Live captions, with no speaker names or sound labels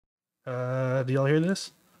Do y'all hear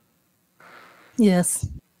this? Yes.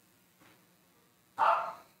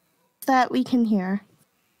 That we can hear.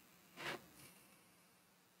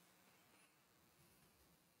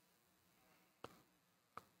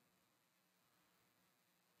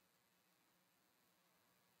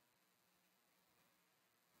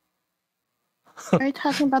 Are you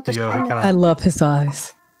talking about the Yo, I love his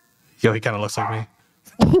eyes. Yo, he kind of looks like me.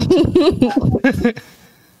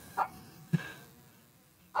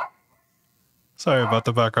 Sorry about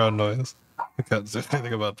the background noise. I can't say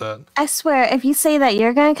anything about that. I swear, if you say that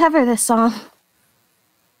you're gonna cover this song.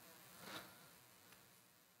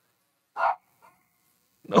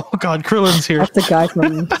 Oh god, Krillin's here. That's the guy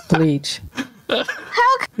from Bleach.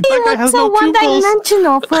 How can you look so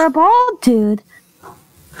one-dimensional for a bald dude?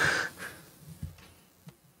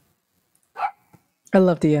 I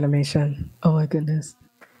love the animation. Oh my goodness.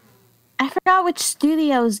 I forgot which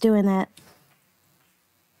studio is doing it.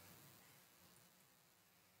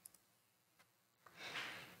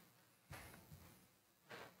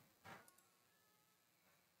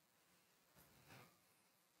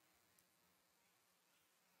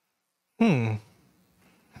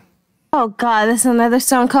 Oh god, this is another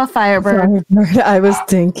song called Firebird. I was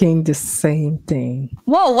thinking the same thing.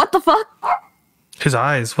 Whoa, what the fuck? His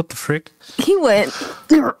eyes, what the frick? He went.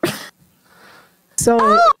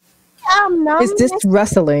 So, is this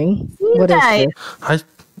wrestling? What is this?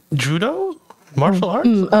 Judo? Martial arts?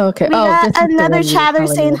 Oh, okay. We got another chatter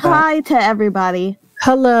saying hi to everybody.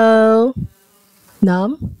 Hello.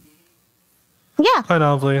 Nam? Yeah. Hi,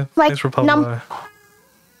 Novely. Thanks for popping by.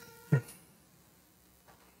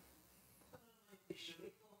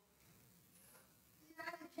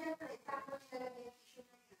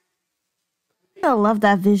 I love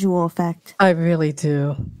that visual effect. I really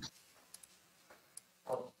do.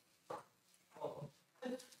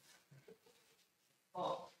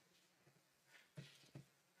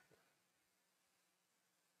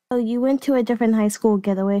 So you went to a different high school,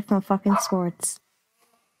 get away from fucking sports.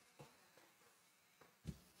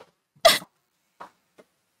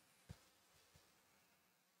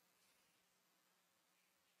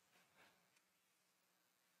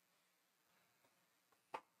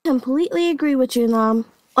 Completely agree with you, Nam.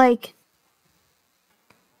 Like,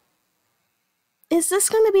 is this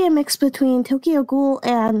going to be a mix between Tokyo Ghoul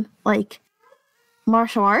and, like,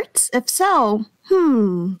 martial arts? If so,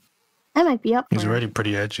 I might be up for He's it. already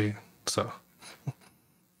pretty edgy, so.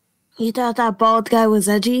 You thought that bald guy was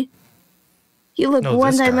edgy? You look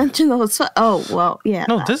one-dimensional as fuck. Oh, well, yeah.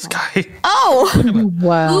 No, this guy. Oh!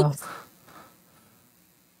 Wow. Oops.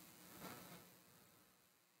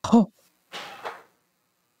 Oh.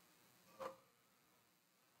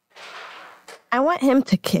 I want him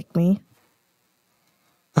to kick me.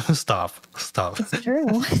 Stop. It's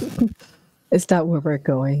true. Is that where we're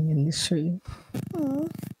going in the stream?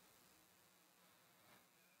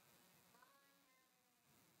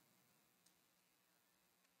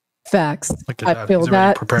 Facts. I feel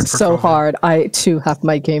that so hard. I too have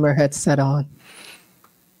my gamer headset on.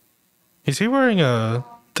 Is he wearing a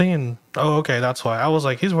thing? Oh, okay, that's why. I was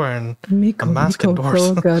like, he's wearing a mask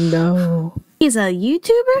indoors. No. He's a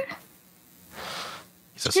YouTuber?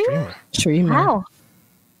 He's a streamer. Wow.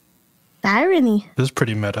 The irony. This is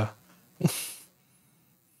pretty meta.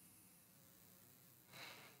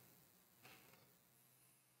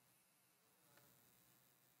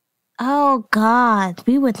 Oh god,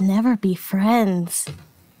 we would never be friends.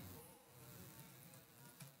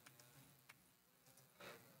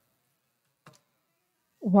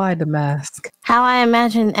 Why the mask? How I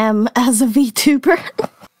imagine M as a VTuber.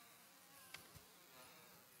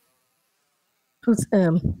 Who's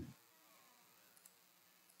M?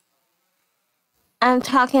 I'm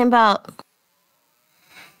talking about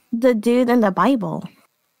the dude in the Bible.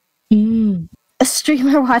 A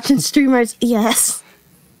streamer watching streamers, yes.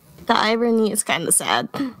 The irony is kind of sad.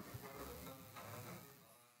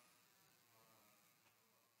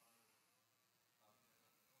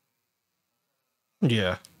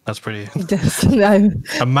 Yeah, that's pretty.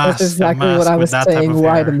 A mask. That's exactly what I was saying.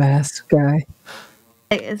 Why the mask guy?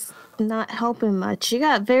 It's not helping much. You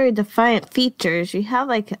got very defiant features. You have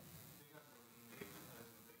like...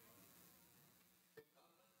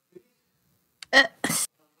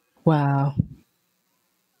 Wow.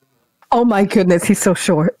 Oh my goodness, he's so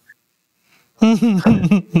short. He's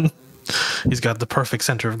got the perfect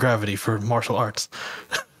center of gravity for martial arts.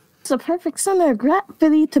 It's a perfect center of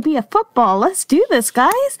gravity to be a football. Let's do this,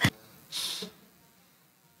 guys.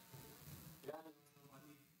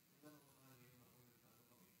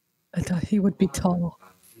 I thought he would be tall.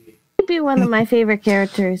 He'd be one of my favorite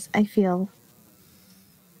characters, I feel.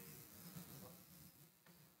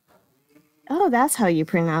 Oh, that's how you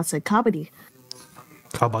pronounce it. Kabaddi.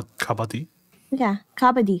 Kabaddi? Yeah,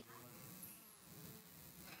 kabaddi.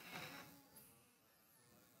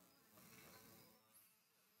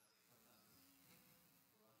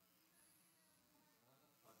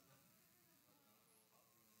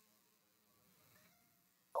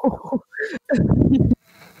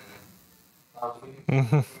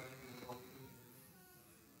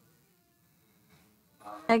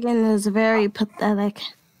 Again, is very pathetic.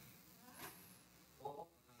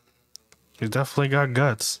 He's definitely got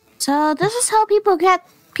guts. So this is how people get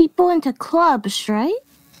people into clubs, right?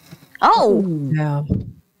 Oh! Yeah.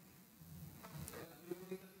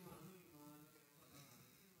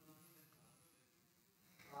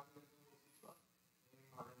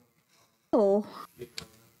 Oh.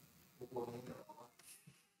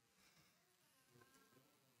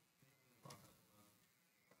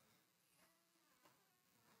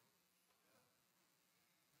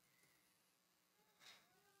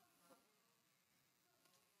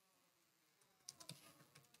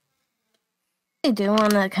 I do want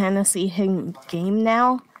to kind of see him game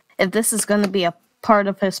now, if this is going to be a part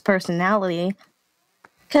of his personality.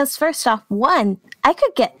 Because first off, 1, I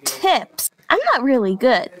could get tips. I'm not really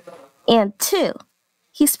good. And 2,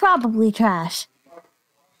 he's probably trash.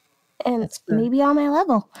 And maybe on my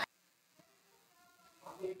level.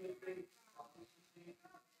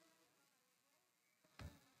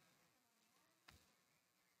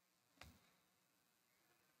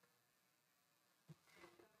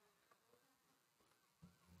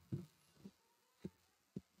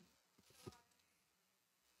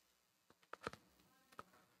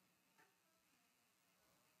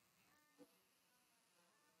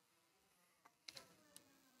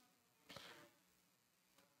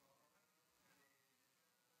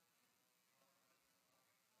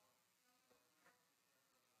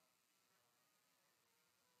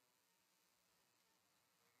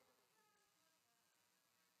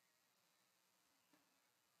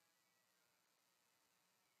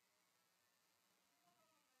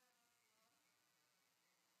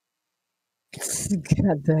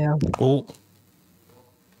 God damn. Oh.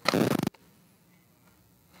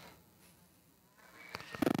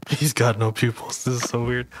 He's got no pupils. This is so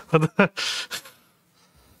weird. I'm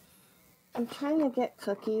trying to get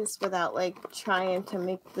cookies without, like, trying to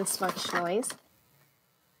make this much noise.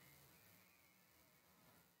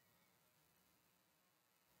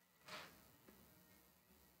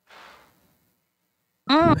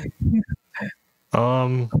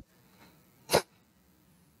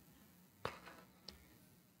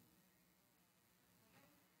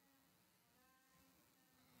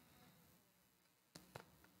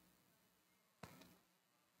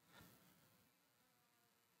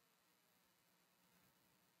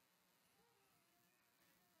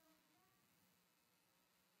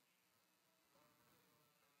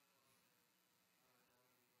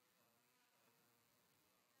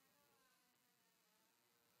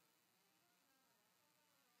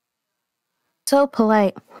 So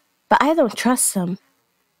polite, but I don't trust him.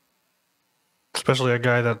 Especially a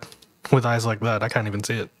guy that with eyes like that, I can't even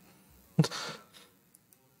see it.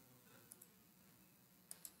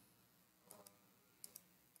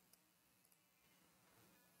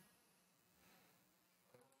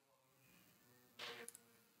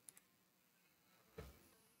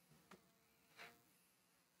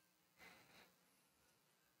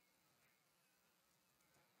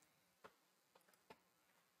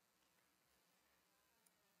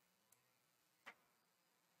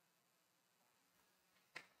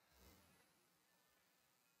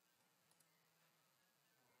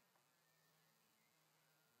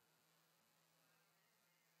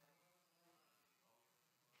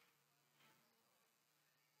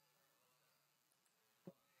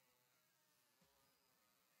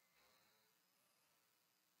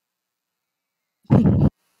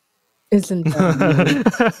 Isn't that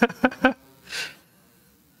weird?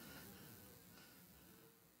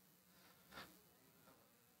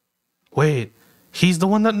 Wait, he's the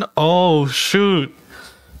one that... Oh, shoot.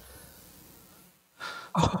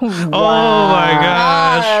 Oh, wow. Oh my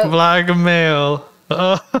gosh, blackmail.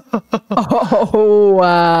 Oh,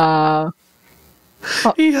 wow.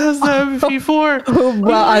 He has that before.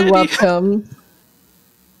 Well, I love him.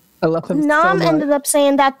 I love him Nom so much. ended up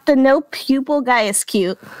saying that the no pupil guy is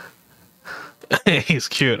cute. He's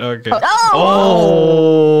cute. Okay.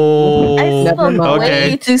 Oh! I spoke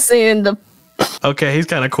okay. way too soon. Okay, he's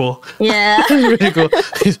kind of cool. Yeah. He's pretty cool.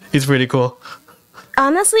 He's pretty cool.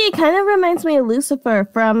 Honestly, it kind of reminds me of Lucifer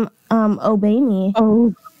from Obey Me.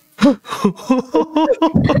 Oh.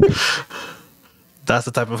 That's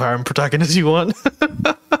the type of harem protagonist you want.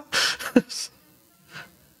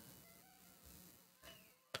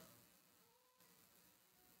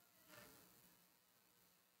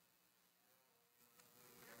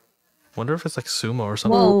 Wonder if it's like sumo or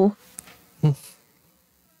something. Whoa.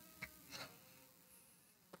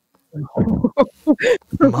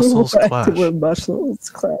 Muscles clash. Where muscles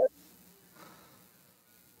clash.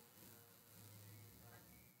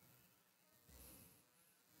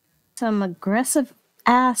 Some aggressive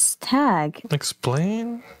ass tag.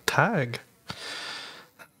 Explain tag.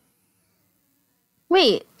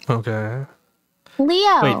 Wait. Okay.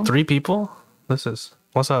 Leo. Wait, 3 people?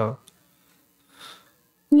 What's up?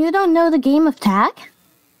 You don't know the game of tag?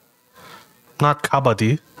 Not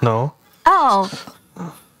kabaddi, no. Oh.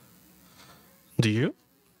 Do you?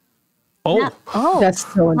 Oh. No. Oh. That's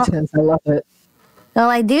so intense. I love it. Well,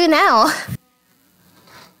 I do now.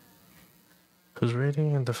 Who's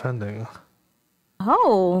raiding and defending?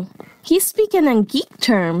 Oh. He's speaking in geek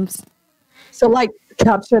terms. So, like,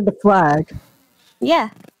 capture the flag. Yeah.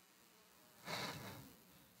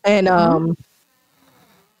 And,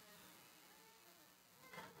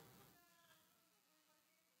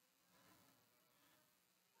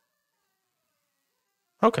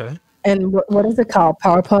 Okay. And what is it called?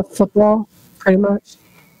 Powerpuff football, pretty much.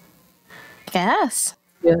 Guess.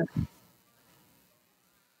 Yeah.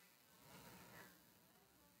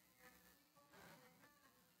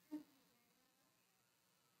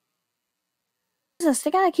 Jesus,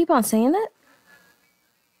 they gotta keep on saying it?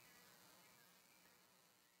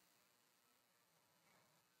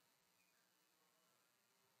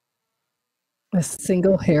 A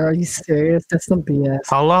single hair? Are you serious? That's some BS.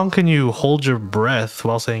 How long can you hold your breath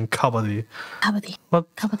while saying kabaddi? Kabaddi.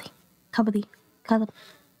 What? Kabaddi. Kabaddi. Kabaddi.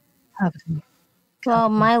 Kabaddi. Well,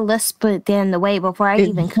 my list put it in the way before I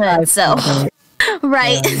even could, so.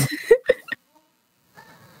 Right.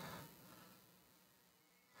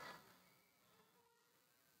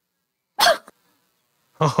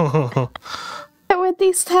 Yeah. With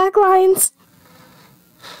these taglines.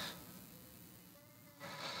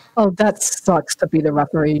 Oh, that sucks to be the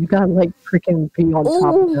referee. You gotta like freaking be on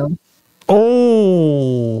top of them.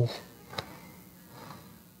 Oh.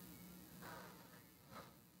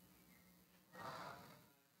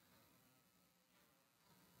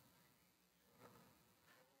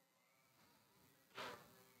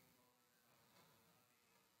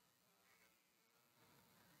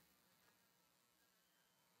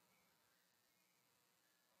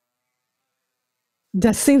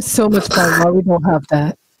 That seems so much fun. Why we don't have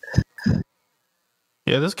that?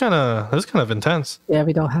 Yeah, this kind of intense. Yeah,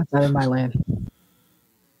 we don't have that in my land.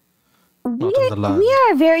 Not in the land. We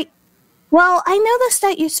are very... Well, I noticed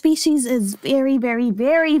that your species is very, very,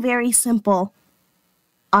 very, very simple.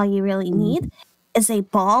 All you really need is a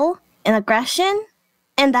ball, an aggression,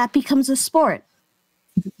 and that becomes a sport.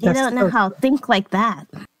 They don't know how to think like that.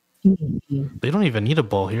 They don't even need a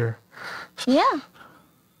ball here. Yeah.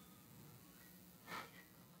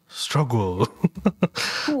 Struggle.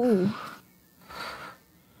 Ooh.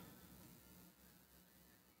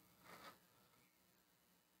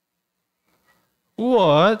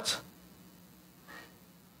 What?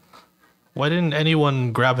 Why didn't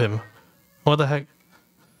anyone grab him? What the heck?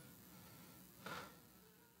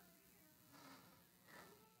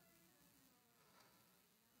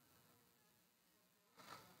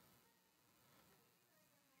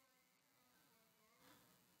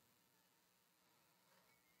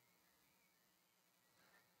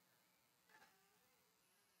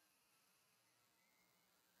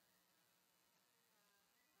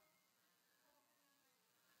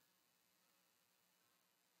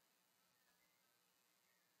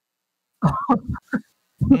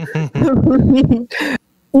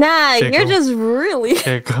 Nah, Jacob. you're just really...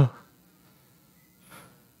 Okay, go.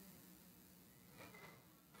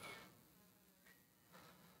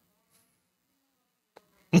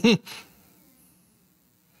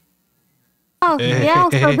 Oh, yeah,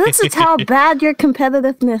 so this is how bad your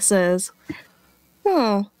competitiveness is.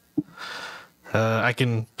 I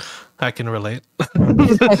can relate.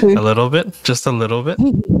 A little bit, just a little bit.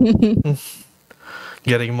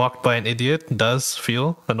 Getting mocked by an idiot does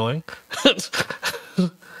feel annoying.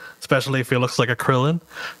 Especially if he looks like a Krillin.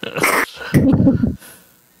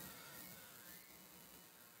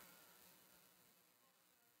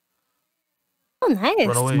 Oh, nice.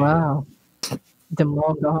 Run away. Wow. The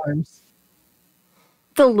long arms.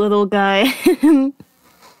 The little guy.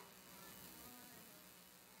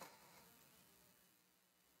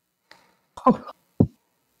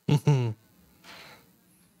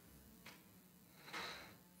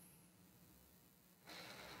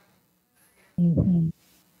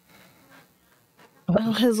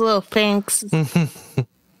 Oh, his little fangs.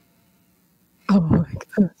 Oh my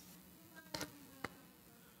god.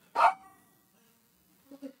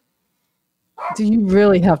 Do you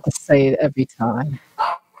really have to say it every time?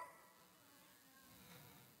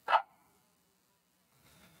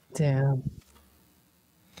 Damn.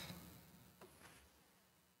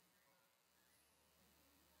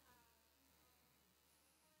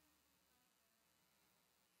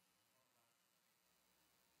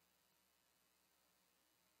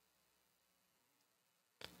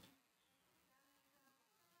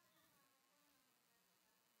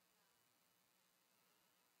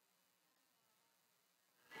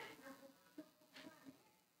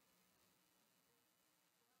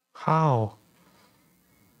 How?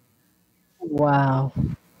 Wow.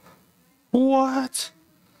 What?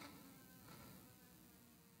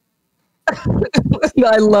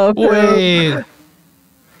 I love Wait. him.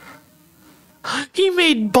 He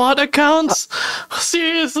made bot accounts?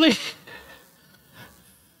 Seriously?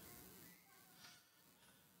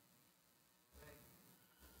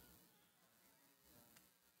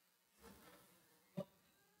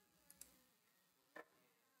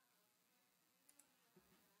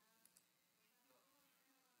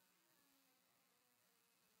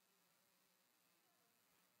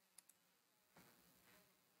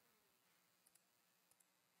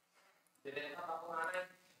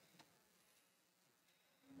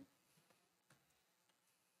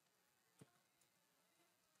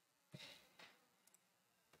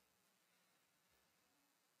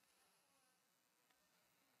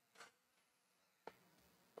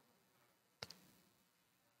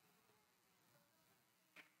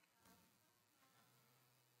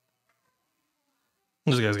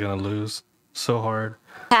 This guy's gonna lose so hard.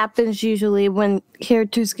 Happens usually when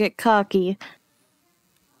characters get cocky.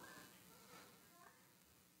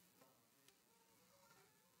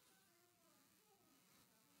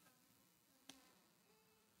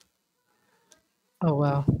 Oh,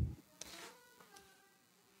 wow.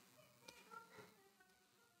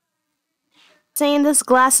 Saying this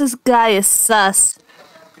glasses guy is sus.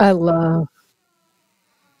 I love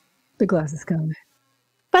the glasses guy.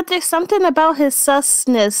 But there's something about his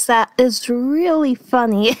susness that is really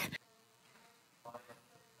funny.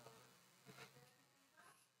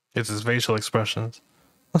 It's his facial expressions.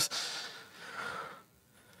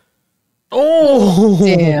 Oh!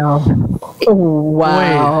 Damn. Oh,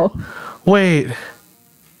 wow. Wait.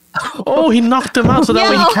 Oh, he knocked him out so that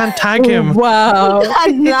way he can't tag him. Wow. I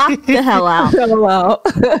knocked the hell out. Oh, wow.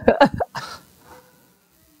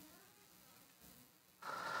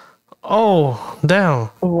 Oh, damn.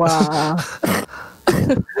 Wow.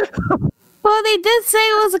 Well, they did say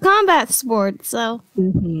it was a combat sport, so.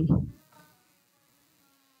 Mm-hmm.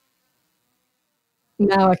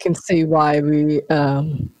 Now I can see why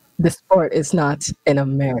the sport is not in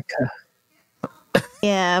America.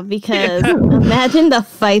 Yeah, because imagine the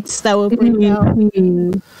fights that would break out.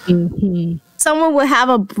 Mm-hmm. Someone would have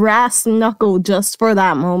a brass knuckle just for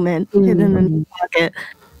that moment hidden in the pocket.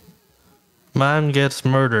 Man gets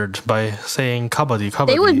murdered by saying kabbadi, kabbadi.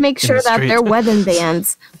 They would make sure that their wedding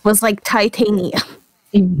bands was like titanium.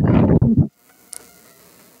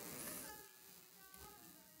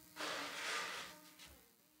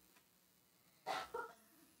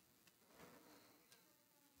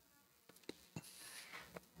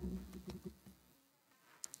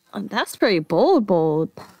 Oh, that's pretty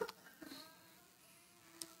bold.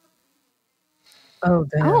 Oh,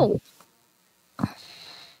 damn. Oh.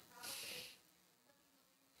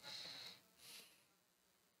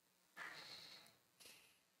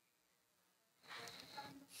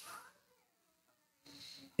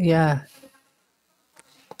 Yeah.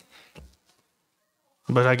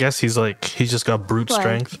 But I guess he's just got brute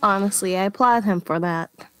strength. Honestly, I applaud him for that.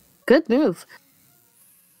 Good move.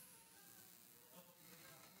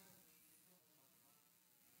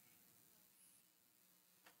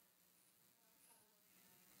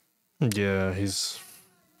 Yeah, he's...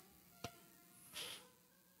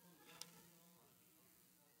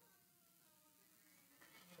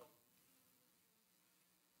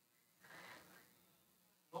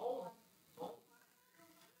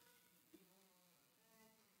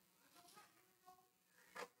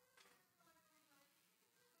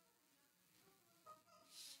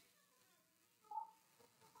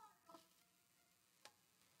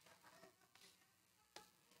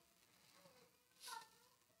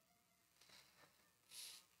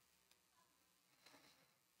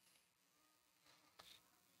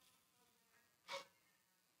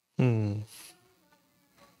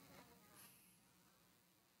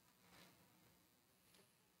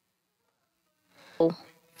 Oh.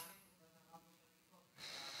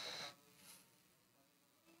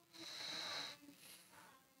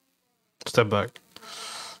 Step back.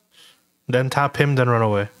 Then tap him, then run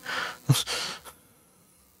away.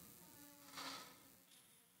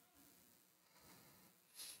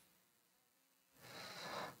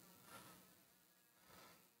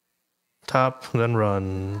 tap, then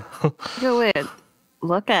run. Go in.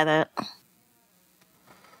 Look at it.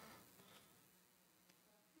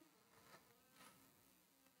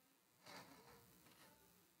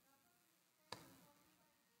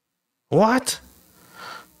 What?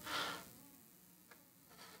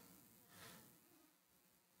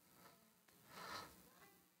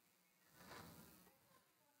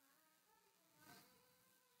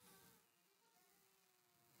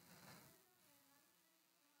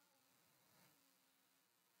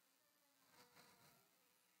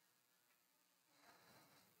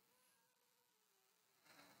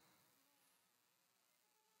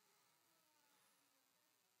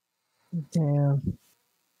 Damn.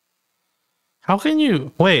 How can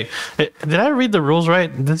you wait? Did I read the rules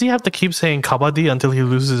right? Does he have to keep saying kabaddi until he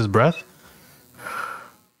loses his breath?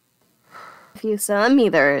 A few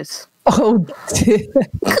centimeters. Oh, it's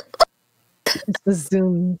the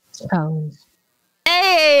Zoom challenge.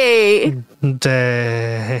 Hey!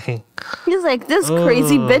 Dang. He's like, this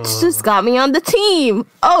crazy bitch just got me on the team.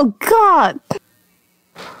 Oh, God.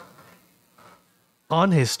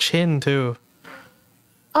 On his chin, too.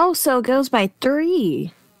 Oh, so it goes by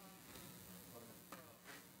 3.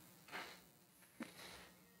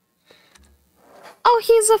 Oh,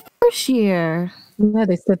 he's a first year. Yeah,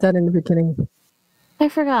 they said that in the beginning. I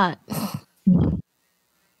forgot.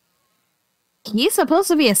 He's supposed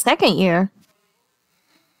to be a second year.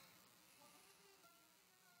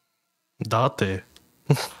 Date.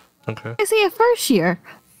 Okay. Is he a first year?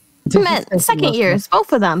 I meant second years,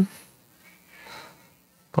 both of them.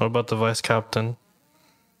 What about the vice captain?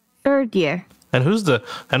 Third year. And who's the...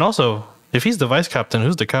 And also, if he's the vice captain,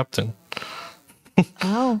 who's the captain?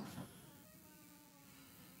 Oh.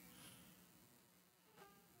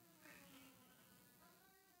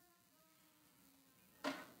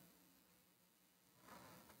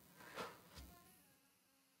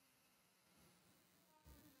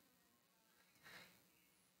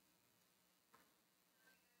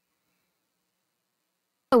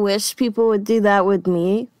 I wish people would do that with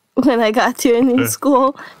me when I got to a new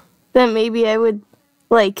school. Then maybe I would,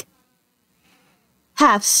 like,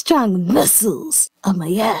 have strong muscles on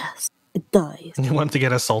my ass. It dies. You want to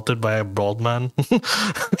get assaulted by a bald man?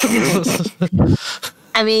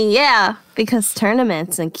 I mean, yeah, because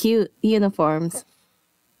tournaments and cute uniforms.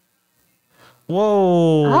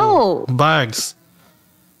 Whoa. Oh. Bags.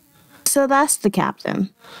 So that's the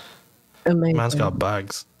captain. Amazing. Man's got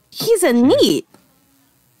bags. He's a neat.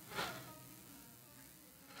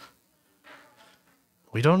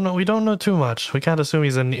 We don't know too much. We can't assume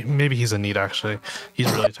he's a neat. Maybe he's a neat, actually.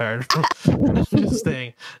 He's really tired. Just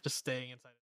staying inside.